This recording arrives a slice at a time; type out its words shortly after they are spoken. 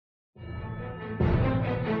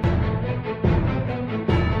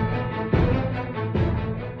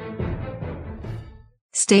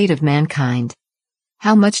State of Mankind.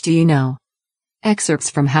 How much do you know? Excerpts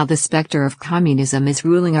from How the Spectre of Communism is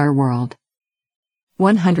Ruling Our World.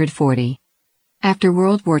 140. After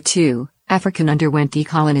World War II, Africa underwent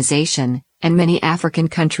decolonization, and many African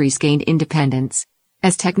countries gained independence.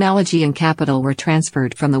 As technology and capital were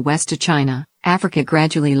transferred from the West to China, Africa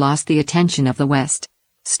gradually lost the attention of the West.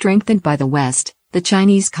 Strengthened by the West, the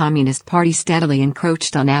Chinese Communist Party steadily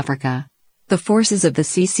encroached on Africa. The forces of the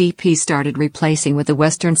CCP started replacing what the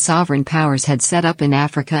Western sovereign powers had set up in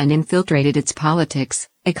Africa and infiltrated its politics,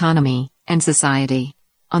 economy, and society.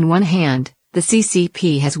 On one hand, the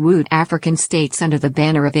CCP has wooed African states under the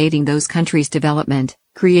banner of aiding those countries' development,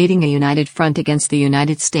 creating a united front against the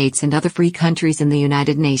United States and other free countries in the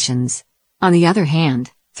United Nations. On the other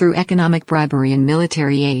hand, through economic bribery and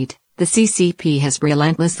military aid, the CCP has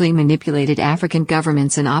relentlessly manipulated African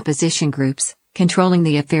governments and opposition groups, controlling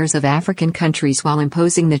the affairs of African countries while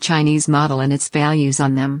imposing the Chinese model and its values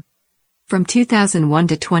on them. From 2001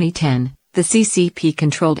 to 2010, the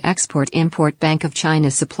CCP-controlled Export-Import Bank of China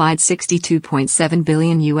supplied $62.7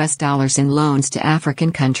 billion in loans to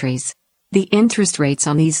African countries. The interest rates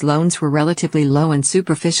on these loans were relatively low and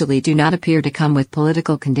superficially do not appear to come with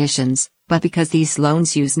political conditions, but because these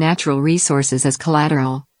loans use natural resources as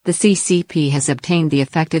collateral, the CCP has obtained the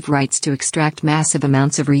effective rights to extract massive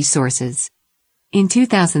amounts of resources. In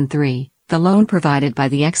 2003, the loan provided by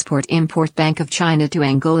the Export-Import Bank of China to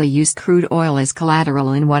Angola used crude oil as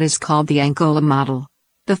collateral in what is called the Angola model.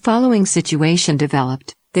 The following situation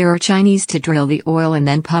developed: there are Chinese to drill the oil and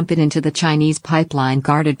then pump it into the Chinese pipeline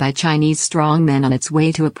guarded by Chinese strongmen on its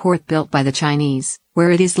way to a port built by the Chinese,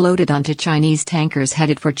 where it is loaded onto Chinese tankers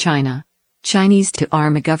headed for China. Chinese to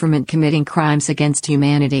arm a government committing crimes against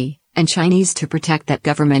humanity, and Chinese to protect that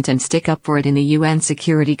government and stick up for it in the UN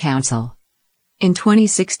Security Council. In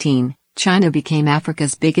 2016, China became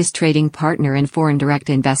Africa's biggest trading partner and foreign direct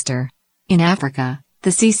investor. In Africa, the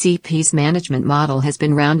CCP's management model has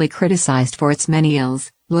been roundly criticized for its many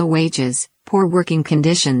ills: low wages, poor working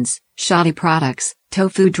conditions, shoddy products,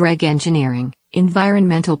 tofu drug engineering,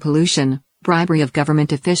 environmental pollution, bribery of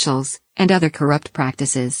government officials, and other corrupt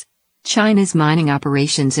practices. China's mining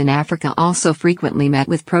operations in Africa also frequently met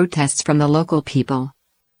with protests from the local people.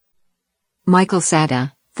 Michael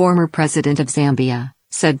Sata, former president of Zambia,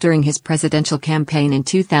 said during his presidential campaign in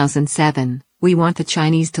 2007, "We want the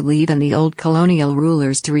Chinese to leave and the old colonial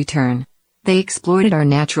rulers to return. They exploited our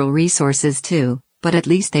natural resources too, but at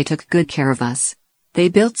least they took good care of us. They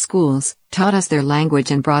built schools, taught us their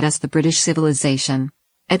language and brought us the British civilization.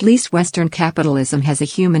 At least Western capitalism has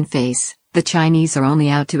a human face. The Chinese are only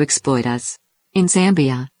out to exploit us." In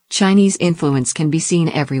Zambia, Chinese influence can be seen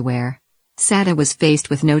everywhere. Sata was faced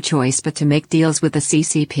with no choice but to make deals with the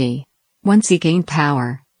CCP. Once he gained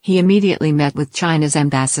power, he immediately met with China's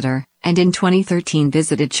ambassador, and in 2013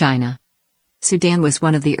 visited China. Sudan was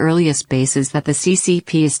one of the earliest bases that the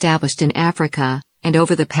CCP established in Africa, and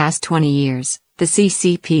over the past 20 years, the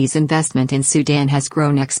CCP's investment in Sudan has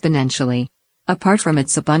grown exponentially. Apart from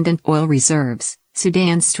its abundant oil reserves,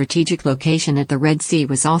 Sudan's strategic location at the Red Sea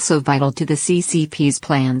was also vital to the CCP's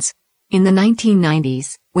plans. In the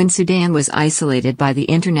 1990s, when Sudan was isolated by the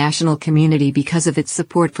international community because of its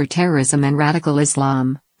support for terrorism and radical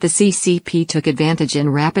Islam, the CCP took advantage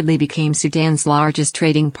and rapidly became Sudan's largest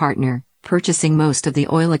trading partner, purchasing most of the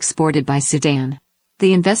oil exported by Sudan.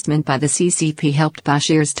 The investment by the CCP helped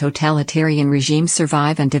Bashir's totalitarian regime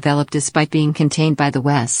survive and develop despite being contained by the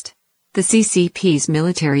West. The CCP's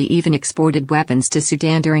military even exported weapons to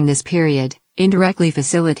Sudan during this period, indirectly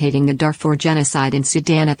facilitating the Darfur genocide in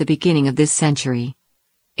Sudan at the beginning of this century.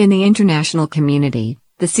 In the international community,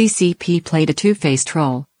 the CCP played a two-faced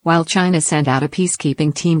role. While China sent out a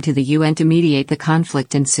peacekeeping team to the UN to mediate the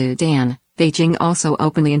conflict in Sudan, Beijing also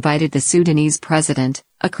openly invited the Sudanese president,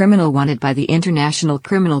 a criminal wanted by the International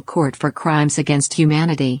Criminal Court for crimes against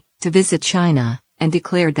humanity, to visit China, and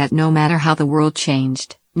declared that no matter how the world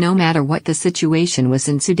changed, no matter what the situation was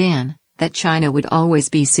in Sudan, that China would always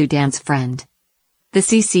be Sudan's friend. The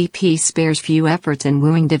CCP spares few efforts in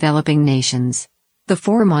wooing developing nations. The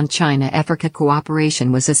Forum on China-Africa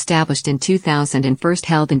Cooperation was established in 2000 and first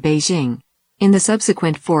held in Beijing. In the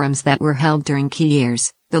subsequent forums that were held during key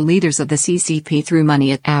years, the leaders of the CCP threw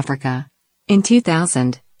money at Africa. In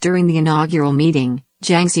 2000, during the inaugural meeting,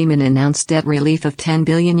 Jiang Zemin announced debt relief of 10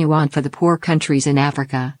 billion yuan for the poor countries in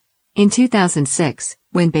Africa. In 2006,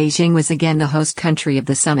 when Beijing was again the host country of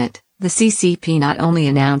the summit, the CCP not only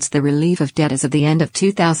announced the relief of debt as of the end of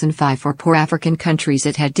 2005 for poor African countries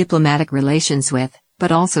it had diplomatic relations with,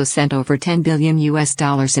 but also sent over $10 billion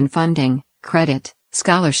in funding, credit,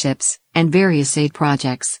 scholarships, and various aid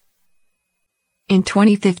projects. In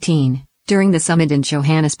 2015, During the summit in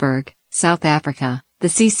Johannesburg, South Africa, the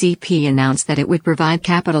CCP announced that it would provide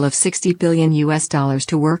capital of $60 billion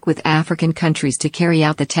to work with African countries to carry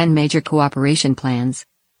out the 10 major cooperation plans.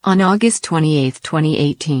 On August 28,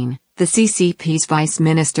 2018, the CCP's Vice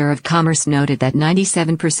Minister of Commerce noted that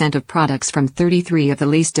 97% of products from 33 of the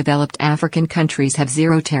least developed African countries have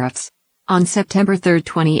zero tariffs. On September 3,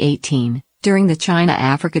 2018, during the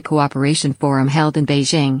China-Africa Cooperation Forum held in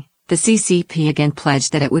Beijing, the CCP again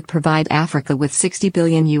pledged that it would provide Africa with $60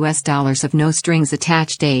 billion of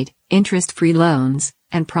no-strings-attached aid, interest-free loans,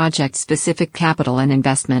 and project-specific capital and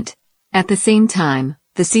investment. At the same time,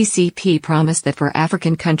 the CCP promised that for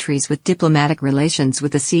African countries with diplomatic relations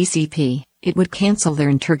with the CCP, it would cancel their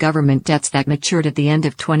intergovernment debts that matured at the end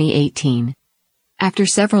of 2018. After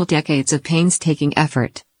several decades of painstaking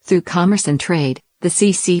effort, through commerce and trade, the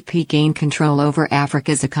CCP gained control over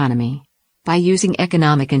Africa's economy. By using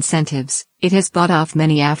economic incentives, it has bought off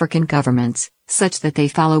many African governments, such that they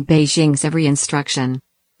follow Beijing's every instruction.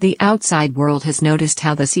 The outside world has noticed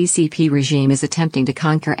how the CCP regime is attempting to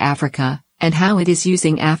conquer Africa, and how it is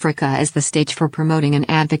using Africa as the stage for promoting and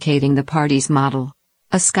advocating the party's model.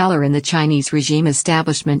 A scholar in the Chinese regime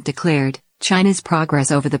establishment declared, China's progress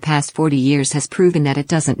over the past 40 years has proven that it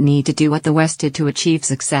doesn't need to do what the West did to achieve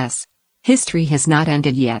success. History has not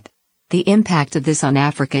ended yet. The impact of this on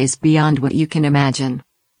Africa is beyond what you can imagine.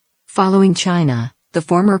 Following China, the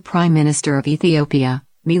former Prime Minister of Ethiopia,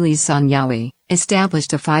 Meles Zenawi,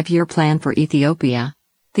 established a 5-year plan for Ethiopia.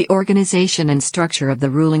 The organization and structure of the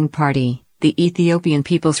ruling party, the Ethiopian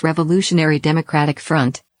People's Revolutionary Democratic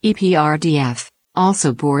Front, EPRDF,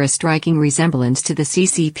 also bore a striking resemblance to the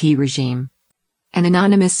CCP regime. An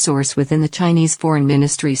anonymous source within the Chinese Foreign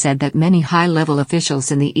Ministry said that many high-level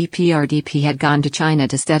officials in the EPRDP had gone to China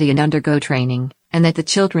to study and undergo training, and that the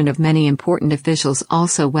children of many important officials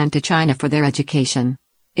also went to China for their education.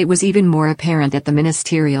 It was even more apparent at the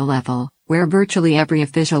ministerial level, where virtually every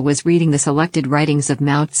official was reading the selected writings of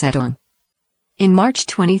Mao Zedong. In March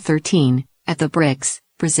 2013, at the BRICS,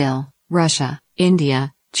 Brazil, Russia,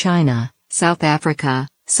 India, China, South Africa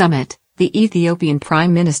summit, the Ethiopian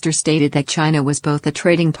Prime Minister stated that China was both a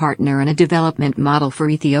trading partner and a development model for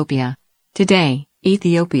Ethiopia. Today,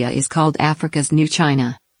 Ethiopia is called Africa's new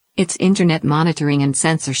China. Its internet monitoring and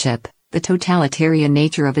censorship, the totalitarian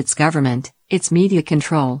nature of its government, its media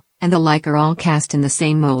control, and the like are all cast in the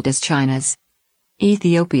same mold as China's.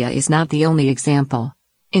 Ethiopia is not the only example.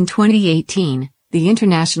 In 2018, the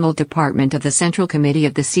International Department of the Central Committee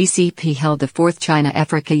of the CCP held the 4th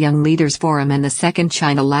China-Africa Young Leaders Forum and the 2nd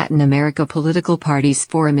China-Latin America Political Parties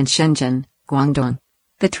Forum in Shenzhen, Guangdong.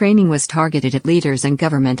 The training was targeted at leaders and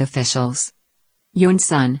government officials. Yun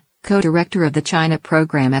Sun, co-director of the China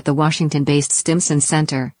program at the Washington-based Stimson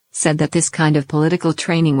Center, said that this kind of political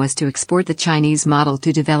training was to export the Chinese model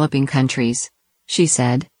to developing countries. She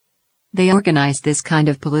said, "They organized this kind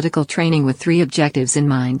of political training with 3 objectives in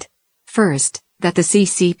mind. First, that the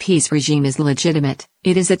CCP's regime is legitimate.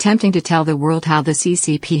 It is attempting to tell the world how the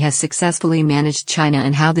CCP has successfully managed China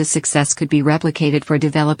and how this success could be replicated for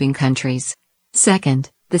developing countries. Second,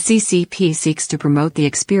 the CCP seeks to promote the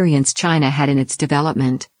experience China had in its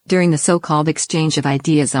development, during the so-called exchange of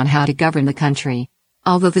ideas on how to govern the country.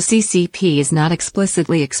 Although the CCP is not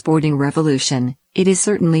explicitly exporting revolution, it is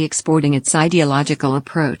certainly exporting its ideological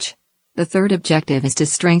approach. The third objective is to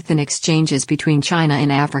strengthen exchanges between China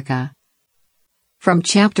and Africa." From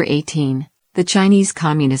Chapter 18, The Chinese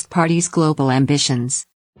Communist Party's Global Ambitions.